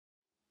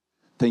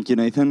Thank you,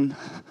 Nathan.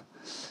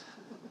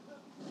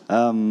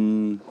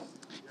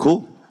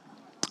 Cool.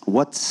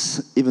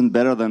 What's even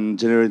better than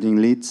generating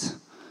leads?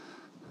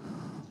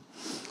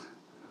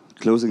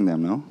 Closing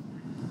them, no?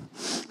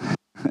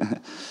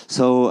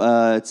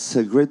 So it's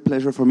a great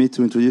pleasure for me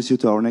to introduce you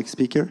to our next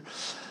speaker.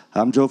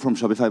 I'm Joe from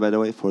Shopify, by the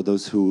way, for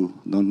those who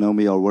don't know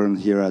me or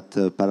weren't here at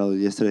panel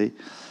yesterday.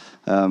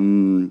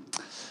 And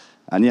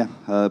yeah,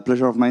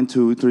 pleasure of mine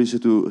to introduce you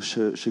to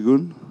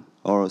Segun,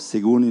 or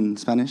Segun in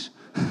Spanish.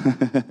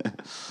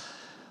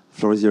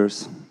 Floor is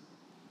yours.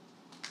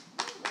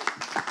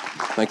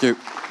 Thank you.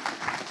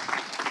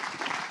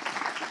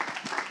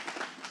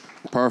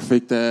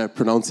 Perfect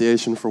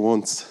pronunciation for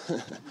once.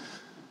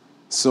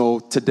 So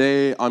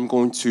today I'm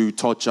going to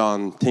touch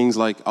on things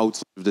like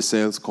outside of the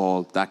sales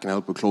call that can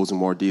help with closing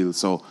more deals.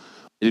 So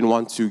I didn't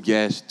want to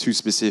get too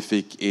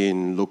specific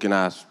in looking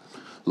at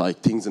like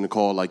things in the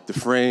call like the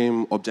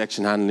frame,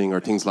 objection handling, or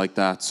things like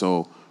that.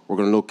 So we're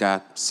going to look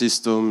at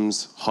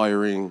systems,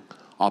 hiring,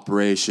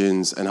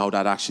 operations, and how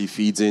that actually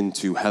feeds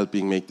into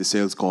helping make the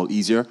sales call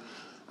easier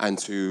and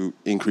to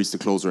increase the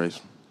close rate.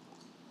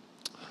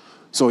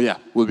 So yeah,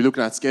 we'll be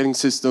looking at scaling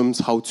systems,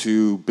 how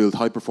to build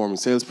high-performing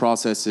sales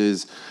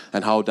processes,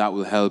 and how that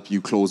will help you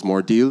close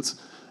more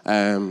deals.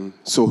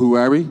 So who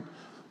are we?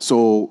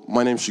 So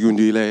my name's Segun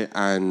Duyile,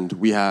 and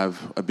we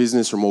have a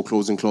business, Remote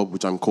Closing Club,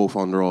 which I'm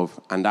co-founder of,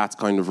 and that's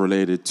kind of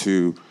related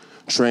to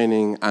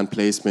training and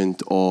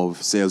placement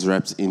of sales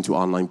reps into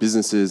online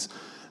businesses.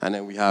 And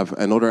then we have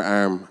another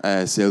arm,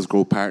 Sales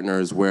Growth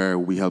Partners, where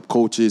we help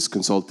coaches,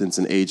 consultants,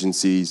 and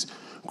agencies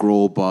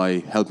grow by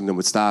helping them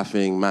with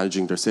staffing,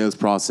 managing their sales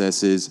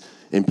processes,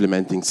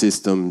 implementing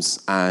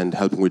systems, and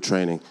helping with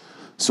training.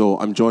 So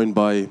I'm joined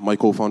by my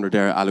co-founder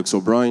there, Alex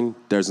O'Brien.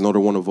 There's another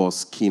one of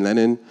us, Cian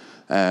Lennon,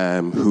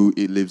 who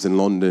lives in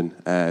London.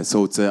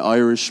 So it's an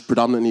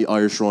predominantly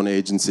Irish-run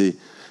agency.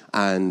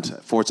 And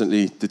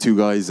fortunately, the two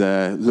guys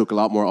look a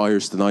lot more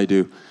Irish than I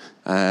do.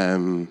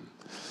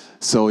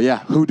 So yeah,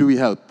 who do we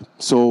help?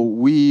 So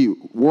we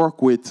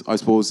work with, I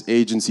suppose,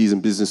 agencies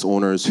and business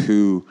owners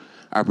who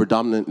are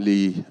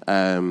predominantly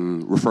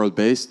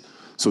referral-based.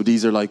 So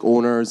these are like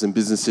owners and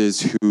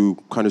businesses who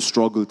kind of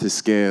struggle to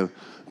scale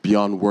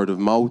beyond word of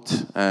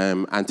mouth.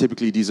 And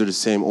typically these are the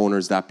same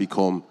owners that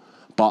become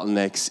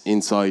bottlenecks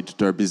inside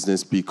their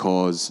business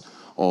because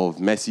of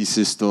messy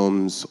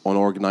systems,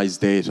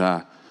 unorganized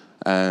data,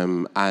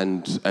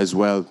 and as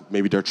well,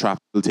 maybe they're trapped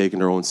taking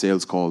their own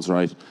sales calls,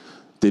 right?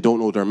 They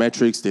don't know their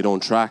metrics, they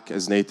don't track,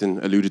 as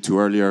Nathan alluded to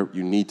earlier.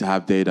 You need to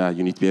have data,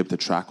 you need to be able to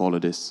track all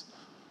of this.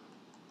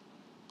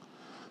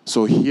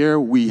 So here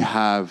we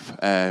have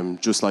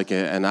just like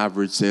an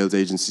average sales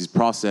agency's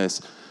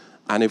process.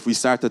 And if we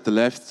start at the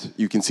left,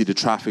 you can see the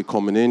traffic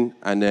coming in.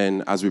 And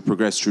then as we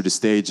progress through the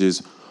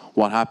stages,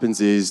 what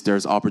happens is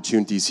there's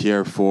opportunities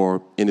here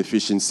for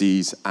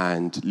inefficiencies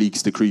and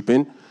leaks to creep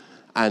in.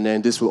 And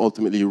then this will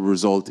ultimately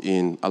result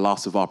in a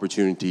loss of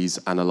opportunities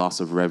and a loss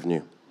of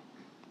revenue.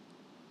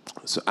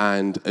 So,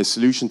 and a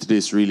solution to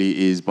this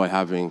really is by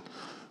having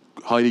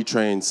highly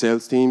trained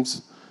sales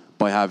teams,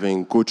 by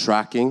having good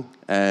tracking,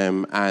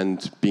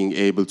 and being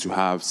able to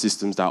have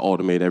systems that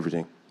automate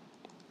everything.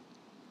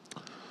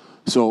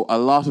 So a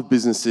lot of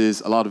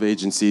businesses, a lot of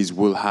agencies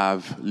will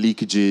have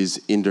leakages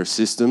in their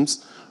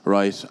systems,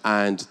 right?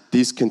 And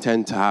this can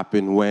tend to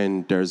happen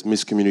when there's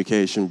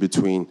miscommunication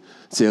between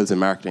sales and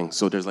marketing.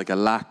 So there's like a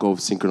lack of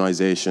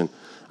synchronization.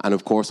 And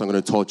of course, I'm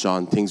going to touch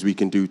on things we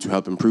can do to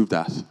help improve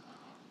that.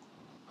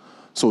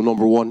 So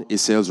number one is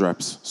sales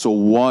reps. So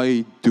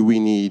why do we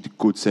need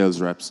good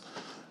sales reps?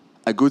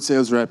 A good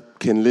sales rep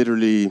can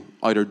literally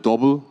either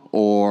double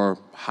or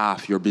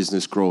half your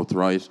business growth,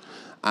 right?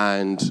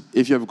 And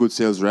if you have a good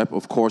sales rep,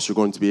 of course, you're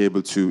going to be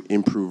able to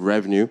improve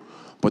revenue.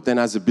 But then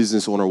as a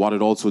business owner, what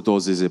it also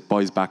does is it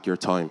buys back your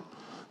time.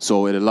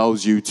 So it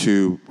allows you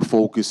to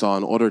focus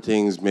on other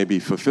things, maybe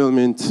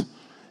fulfillment,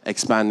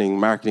 expanding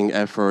marketing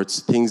efforts,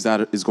 things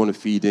that is going to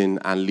feed in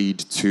and lead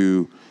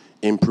to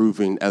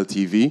improving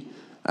LTV.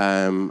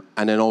 And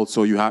then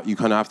also you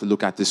kind of have to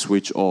look at the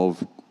switch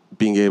of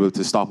being able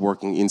to stop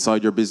working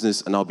inside your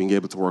business and now being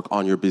able to work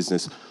on your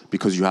business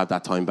because you have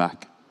that time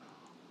back.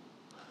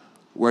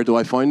 Where do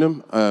I find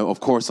them? Of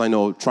course, I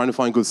know trying to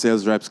find good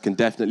sales reps can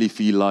definitely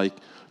feel like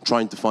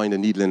trying to find a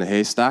needle in a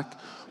haystack,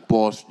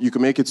 but you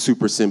can make it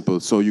super simple.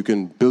 So you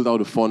can build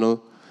out a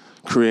funnel,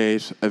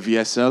 create a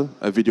VSL,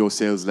 a video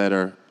sales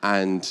letter,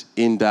 and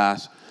in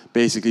that,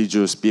 basically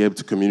just be able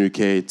to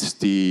communicate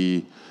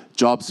the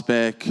job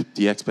spec,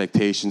 the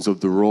expectations of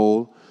the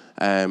role,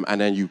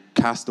 and then you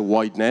cast a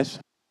wide net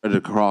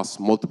across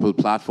multiple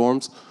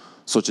platforms,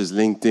 such as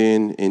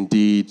LinkedIn,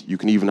 Indeed. You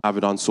can even have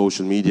it on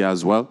social media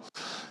as well.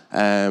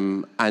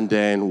 And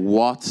then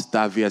what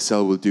that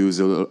VSL will do is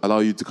it will allow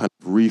you to kind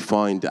of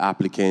refine the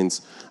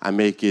applicants and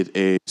make it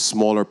a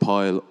smaller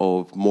pile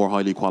of more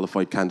highly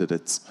qualified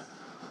candidates.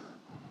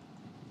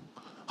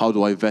 How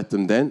do I vet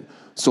them then?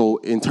 So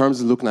in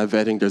terms of looking at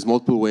vetting, there's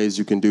multiple ways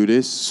you can do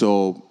this.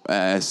 So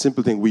a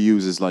simple thing we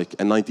use is like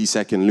a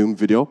 90-second Loom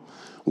video,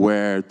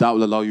 where that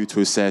will allow you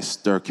to assess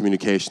their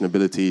communication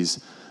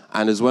abilities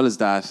And as well as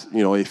that,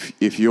 you know,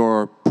 if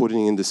you're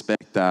putting in the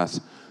spec that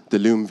the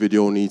Loom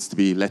video needs to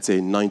be, let's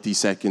say, 90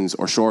 seconds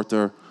or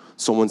shorter,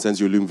 someone sends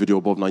you a Loom video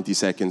above 90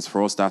 seconds,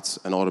 for us that's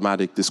an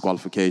automatic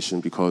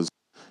disqualification because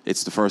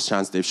it's the first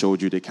chance they've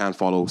showed you they can't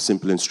follow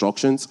simple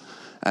instructions.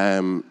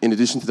 In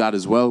addition to that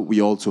as well,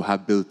 we also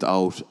have built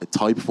out a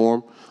type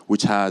form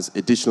which has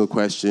additional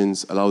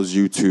questions, allows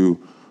you to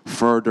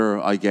further,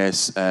 I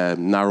guess,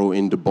 narrow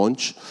in the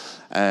bunch.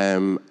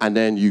 And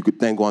then you could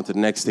then go on to the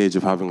next stage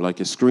of having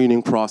like a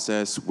screening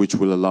process, which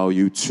will allow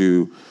you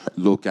to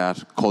look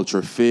at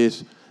culture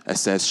fit,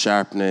 assess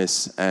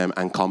sharpness,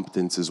 and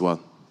competence as well.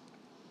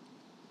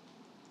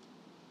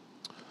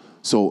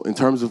 So in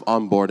terms of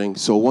onboarding,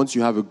 so once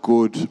you have a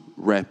good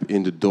rep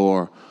in the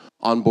door,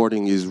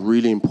 onboarding is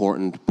really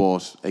important,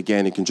 but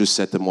again, it can just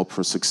set them up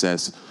for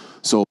success.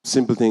 So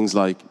simple things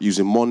like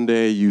using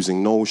Monday,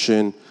 using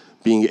Notion,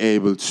 being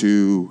able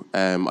to,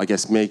 I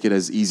guess, make it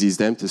as easy as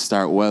them to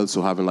start well.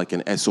 So having like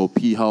an SOP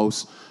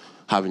house,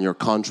 having your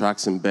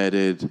contracts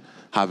embedded,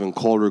 having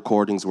call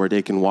recordings where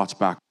they can watch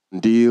back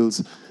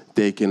deals.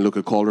 They can look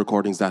at call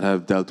recordings that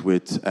have dealt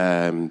with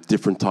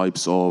different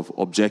types of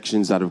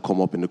objections that have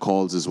come up in the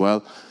calls as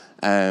well.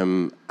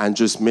 And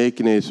just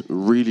making it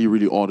really,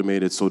 really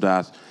automated so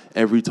that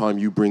every time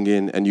you bring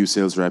in a new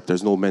sales rep,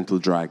 there's no mental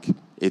drag.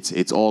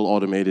 It's all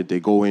automated. They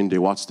go in, they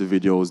watch the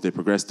videos, they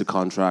progress the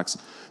contracts,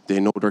 they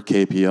know their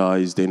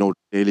KPIs, they know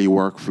their daily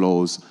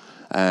workflows,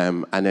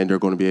 and then they're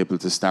going to be able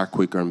to start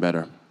quicker and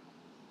better.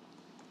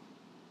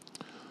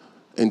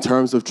 In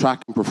terms of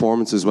tracking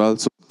performance as well,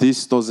 so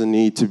this doesn't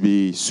need to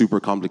be super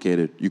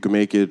complicated. You can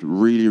make it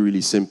really,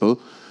 really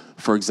simple.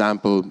 For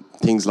example,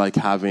 things like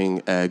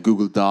having a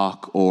Google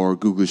Doc or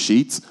Google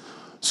Sheets.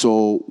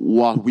 So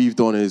what we've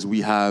done is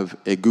we have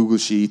a Google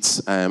Sheets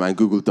and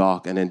Google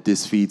Doc, and then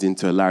this feeds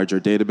into a larger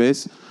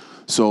database.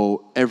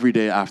 So every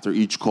day after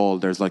each call,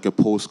 there's like a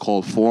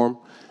post-call form,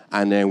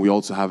 and then we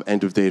also have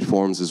end-of-date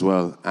forms as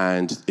well.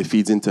 And it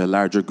feeds into a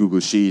larger Google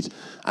Sheet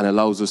and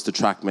allows us to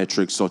track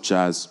metrics such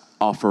as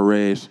offer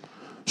rate,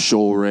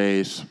 show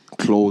rate,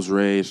 close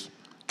rate,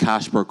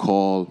 cash per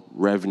call,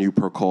 revenue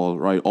per call,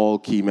 right? All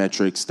key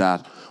metrics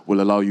that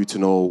will allow you to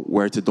know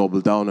where to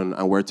double down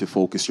and where to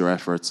focus your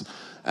efforts.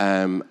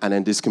 And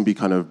then this can be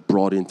kind of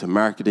brought into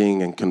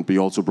marketing and can be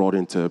also brought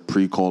into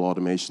pre-call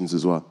automations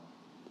as well.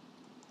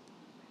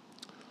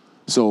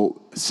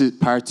 So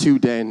part 2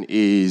 then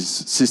is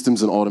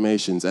systems and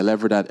automations, a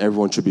lever that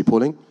everyone should be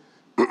pulling.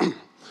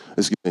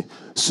 Excuse me.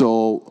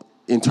 So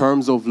in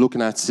terms of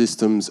looking at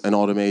systems and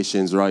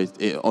automations, right,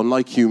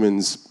 unlike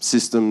humans,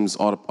 systems,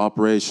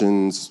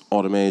 operations,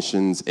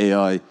 automations,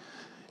 AI,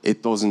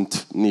 it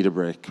doesn't need a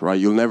break, right?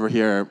 You'll never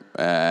hear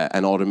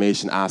an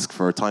automation ask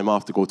for time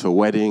off to go to a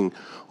wedding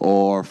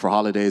or for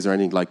holidays or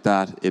anything like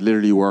that. It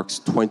literally works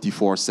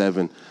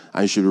 24/7,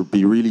 and you should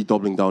be really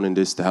doubling down in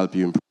this to help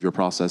you improve your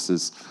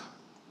processes.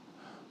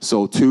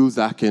 So tools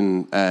that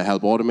can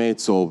help automate,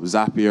 so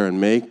Zapier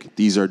and Make,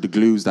 these are the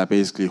glues that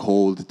basically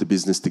hold the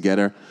business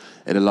together.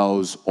 It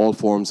allows all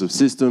forms of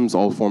systems,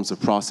 all forms of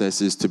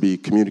processes to be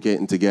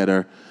communicating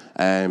together,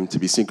 to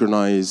be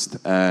synchronized,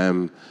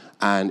 and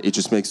it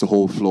just makes the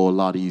whole flow a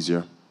lot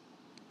easier.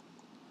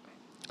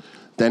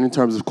 Then in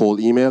terms of cold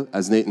email,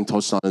 as Nathan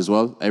touched on as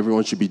well,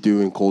 everyone should be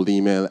doing cold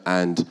email,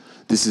 and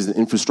this is an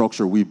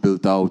infrastructure we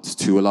built out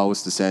to allow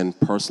us to send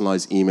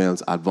personalized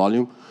emails at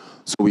volume.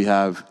 So we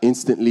have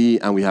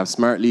Instantly and we have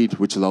Smart Lead,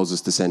 which allows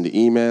us to send the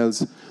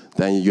emails.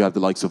 Then you have the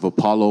likes of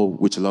Apollo,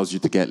 which allows you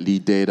to get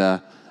lead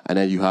data. And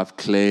then you have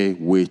Clay,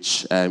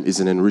 which is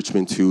an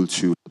enrichment tool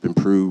to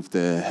improve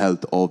the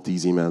health of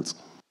these emails.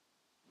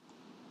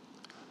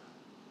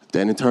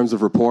 Then in terms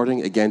of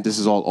reporting, again, this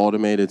is all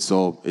automated,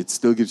 so it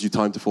still gives you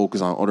time to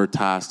focus on other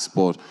tasks,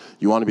 but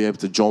you want to be able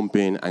to jump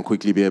in and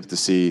quickly be able to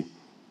see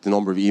the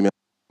number of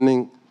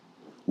emails,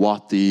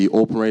 what the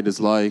open rate is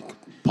like,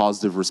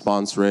 positive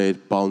response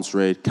rate, bounce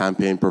rate,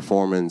 campaign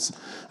performance,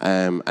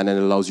 and then it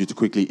allows you to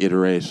quickly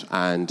iterate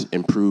and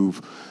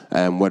improve,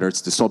 whether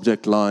it's the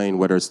subject line,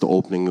 whether it's the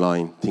opening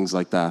line, things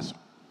like that.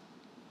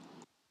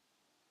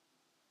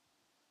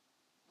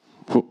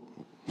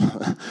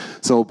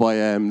 So by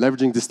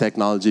leveraging this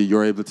technology,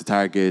 you're able to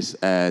target,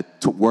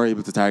 we're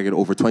able to target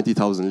over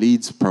 20,000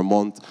 leads per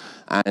month,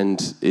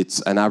 and it's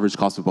an average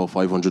cost of about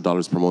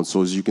 $500 per month.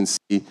 So as you can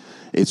see,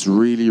 it's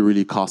really,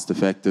 really cost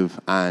effective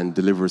and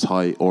delivers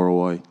high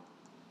ROI.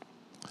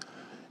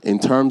 In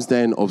terms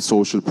then of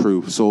social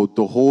proof, so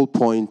the whole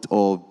point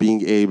of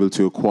being able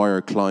to acquire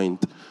a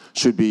client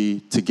should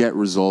be to get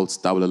results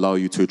that will allow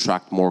you to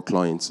attract more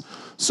clients.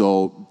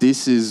 So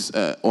this is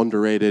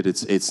underrated.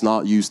 It's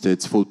not used to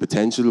its full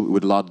potential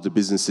with a lot of the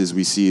businesses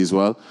we see as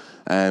well.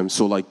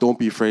 So like, don't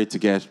be afraid to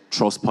get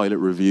Trustpilot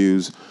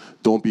reviews.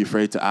 Don't be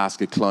afraid to ask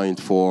a client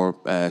for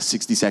a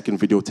 60-second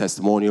video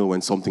testimonial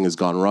when something has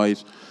gone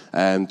right.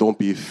 Don't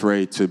be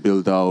afraid to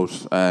build out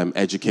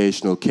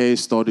educational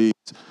case studies.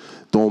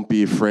 Don't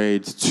be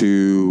afraid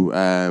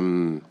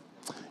to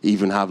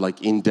even have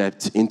like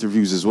in-depth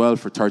interviews as well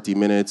for 30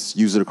 minutes.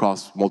 Use it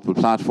across multiple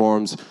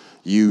platforms,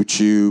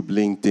 YouTube,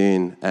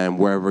 LinkedIn, and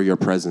wherever you're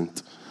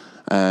present.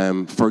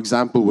 For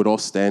example, with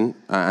us then,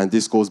 and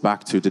this goes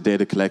back to the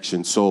data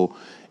collection. So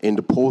in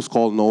the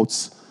post-call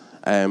notes,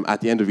 at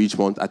the end of each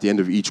month, at the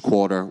end of each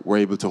quarter, we're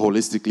able to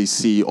holistically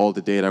see all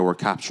the data we're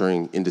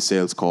capturing in the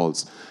sales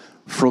calls.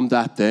 From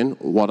that then,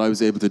 what I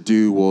was able to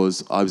do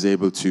was I was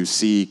able to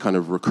see kind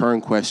of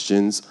recurring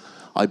questions.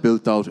 I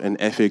built out an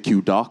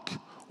FAQ doc,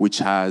 which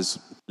has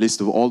a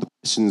list of all the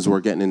questions we're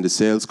getting in the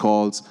sales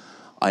calls.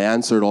 I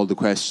answered all the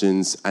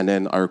questions, and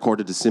then I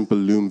recorded a simple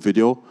Loom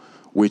video,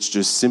 which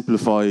just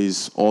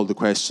simplifies all the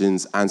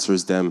questions,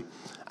 answers them.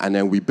 And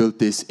then we built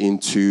this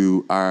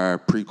into our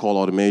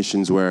pre-call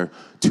automations where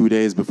 2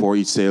 days before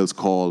each sales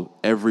call,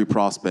 every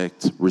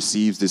prospect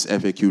receives this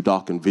FAQ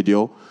doc and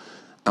video.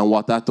 And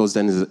what that does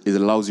then is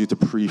it allows you to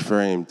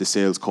pre-frame the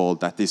sales call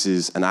that this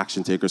is an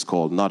action taker's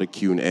call, not a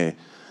Q&A.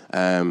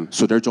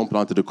 So they're jumping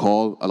onto the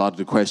call. A lot of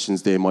the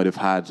questions they might have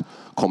had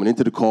coming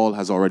into the call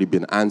has already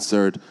been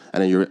answered,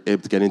 and then you're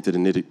able to get into the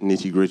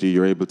nitty-gritty.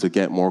 You're able to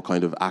get more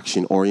kind of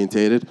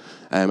action-orientated,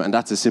 and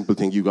that's a simple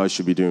thing you guys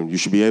should be doing. You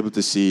should be able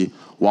to see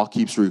what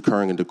keeps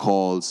recurring in the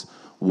calls,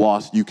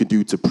 what you can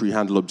do to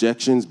pre-handle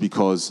objections,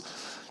 because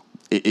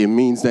it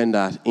means then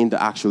that in the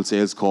actual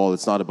sales call,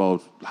 it's not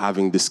about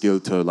having the skill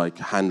to like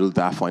handle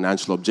that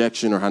financial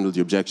objection or handle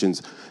the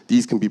objections.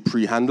 These can be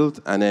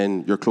pre-handled, and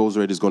then your close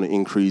rate is going to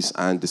increase,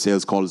 and the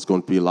sales call is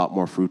going to be a lot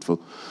more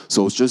fruitful.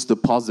 So it's just a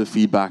positive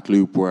feedback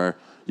loop where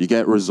you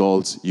get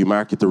results, you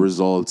market the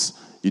results,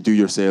 you do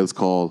your sales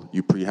call,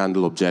 you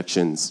pre-handle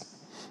objections.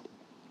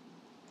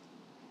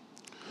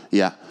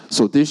 Yeah,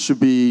 so this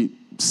should be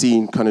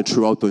seen kind of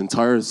throughout the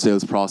entire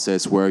sales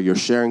process where you're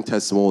sharing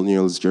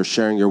testimonials, you're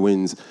sharing your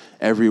wins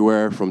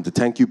everywhere from the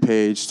thank you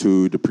page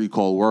to the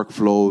pre-call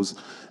workflows,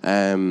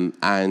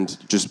 and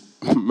just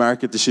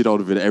market the shit out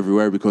of it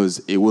everywhere because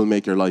it will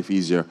make your life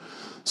easier.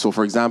 So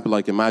for example,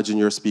 like imagine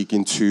you're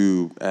speaking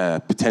to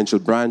a potential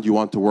brand you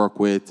want to work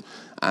with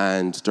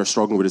and they're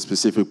struggling with a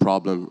specific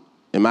problem.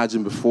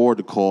 Imagine before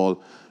the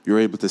call, you're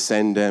able to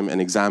send them an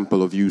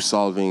example of you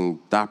solving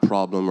that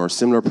problem or a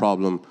similar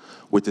problem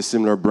with a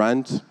similar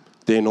brand.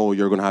 They know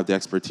you're going to have the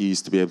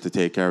expertise to be able to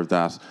take care of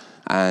that,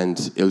 and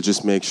it'll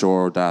just make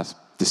sure that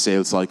the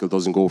sales cycle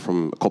doesn't go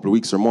from a couple of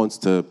weeks or months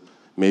to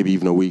maybe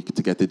even a week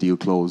to get the deal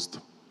closed.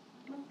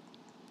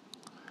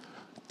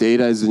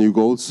 Data is the new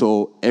gold,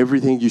 so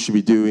everything you should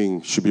be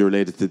doing should be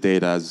related to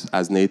data,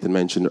 as Nathan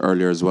mentioned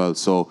earlier as well.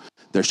 So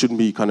there shouldn't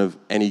be kind of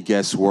any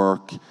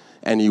guesswork,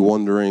 any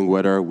wondering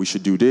whether we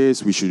should do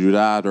this, we should do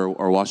that,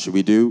 or what should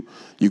we do.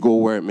 You go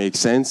where it makes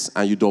sense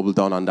and you double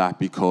down on that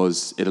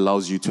because it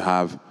allows you to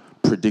have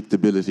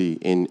predictability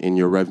in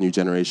your revenue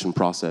generation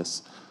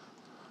process.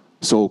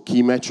 So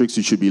key metrics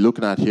you should be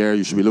looking at here,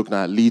 you should be looking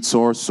at lead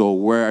source. So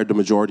where are the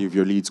majority of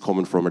your leads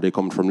coming from? Are they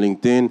coming from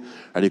LinkedIn?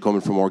 Are they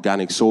coming from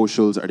organic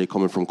socials? Are they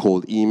coming from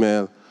cold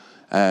email?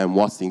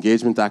 What's the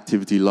engagement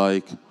activity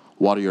like?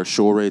 What are your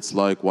show rates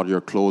like? What are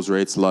your close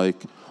rates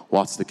like?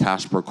 What's the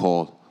cash per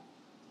call?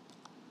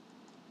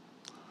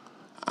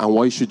 And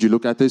why should you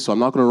look at this? So I'm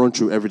not going to run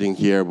through everything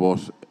here,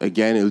 but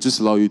again, it'll just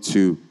allow you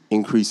to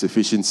increase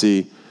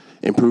efficiency,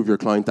 improve your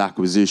client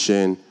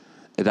acquisition.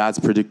 It adds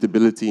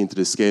predictability into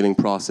the scaling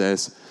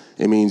process.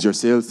 It means your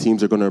sales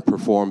teams are going to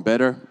perform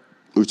better,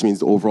 which means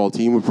the overall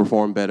team will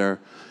perform better.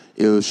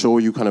 It'll show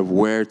you kind of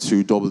where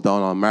to double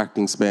down on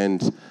marketing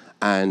spend.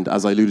 And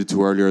as I alluded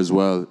to earlier as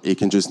well, it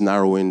can just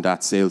narrow in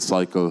that sales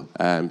cycle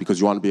because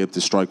you want to be able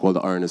to strike while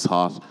the iron is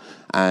hot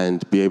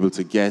and be able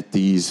to get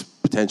these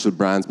potential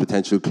brands,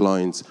 potential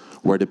clients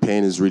where the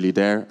pain is really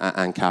there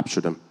and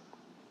capture them.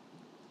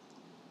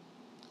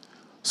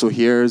 So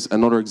here's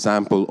another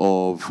example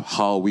of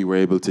how we were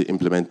able to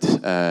implement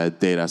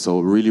data. So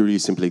really, really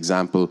simple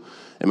example.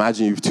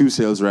 Imagine you have two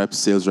sales reps,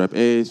 sales rep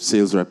A,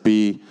 sales rep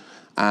B,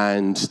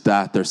 and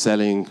that they're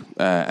selling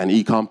an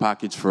e-com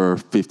package for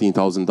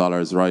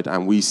 $15,000, right?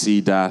 And we see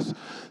that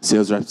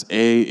sales rep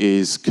A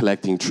is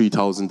collecting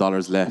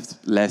 $3,000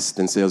 less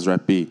than sales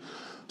rep B.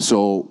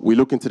 So we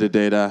look into the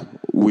data,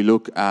 we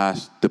look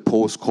at the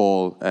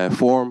post-call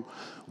form,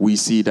 we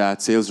see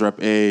that sales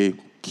rep A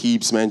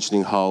keeps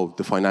mentioning how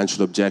the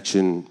financial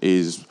objection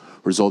is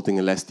resulting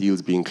in less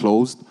deals being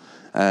closed.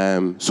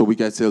 So we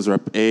get sales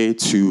rep A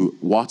to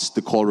watch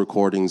the call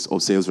recordings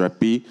of sales rep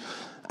B,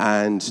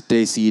 and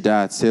they see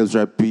that sales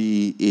rep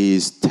B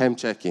is temp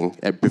checking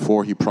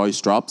before he price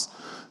drops.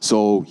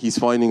 So he's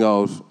finding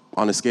out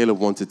on a scale of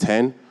 1 to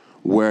 10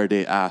 where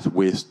they at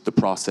with the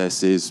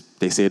processes.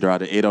 They say they're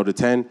at an 8 out of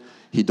 10.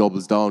 He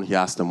doubles down, he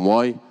asks them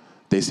why.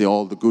 They say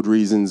all the good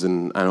reasons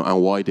and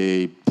why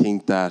they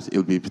think that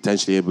it'll be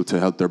potentially able to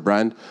help their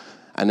brand.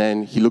 And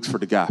then he looks for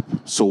the gap.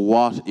 So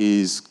what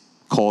is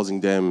causing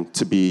them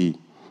to be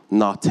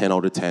not 10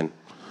 out of 10?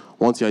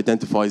 Once he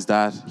identifies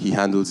that, he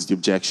handles the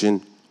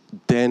objection.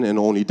 Then and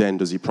only then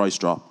does he price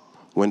drop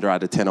when they're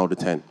at a 10 out of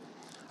 10.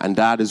 And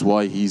that is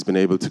why he's been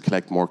able to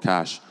collect more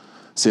cash.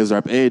 Sales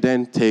rep A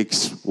then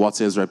takes what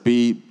sales rep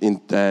B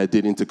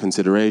did into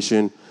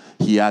consideration.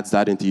 He adds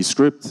that into his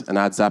script and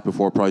adds that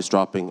before price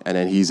dropping, and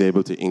then he's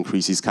able to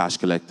increase his cash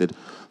collected.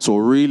 So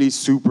a really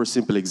super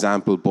simple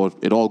example, but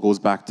it all goes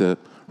back to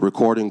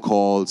recording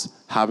calls,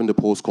 having the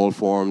post-call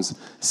forms,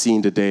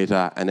 seeing the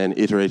data, and then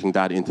iterating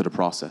that into the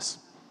process.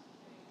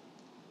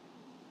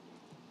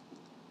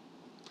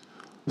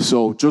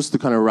 So just to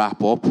kind of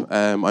wrap up,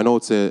 I know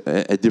it's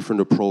a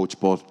different approach,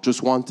 but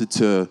just wanted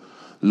to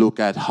look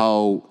at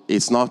how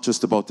it's not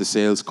just about the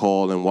sales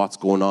call and what's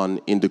going on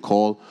in the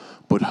call,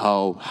 but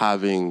how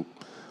having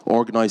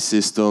organized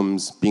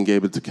systems, being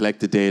able to collect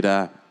the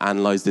data,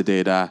 analyze the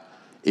data,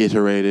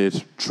 iterate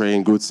it,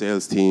 train good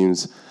sales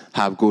teams,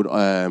 have good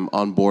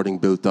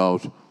onboarding built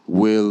out,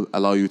 will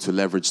allow you to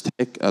leverage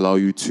tech, allow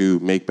you to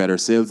make better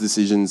sales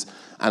decisions,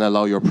 and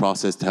allow your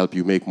process to help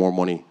you make more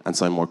money and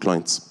sign more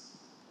clients.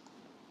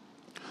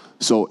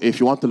 So if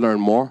you want to learn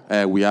more,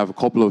 we have a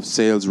couple of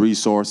sales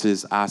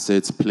resources,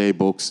 assets,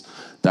 playbooks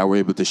that we're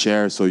able to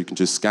share. So you can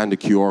just scan the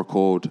QR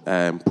code,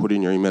 put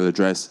in your email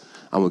address,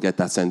 and we'll get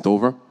that sent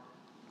over.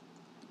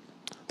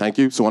 Thank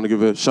you. So I want to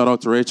give a shout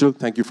out to Rachel.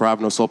 Thank you for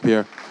having us up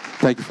here.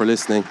 Thank you for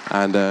listening,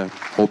 and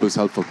hope it was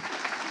helpful.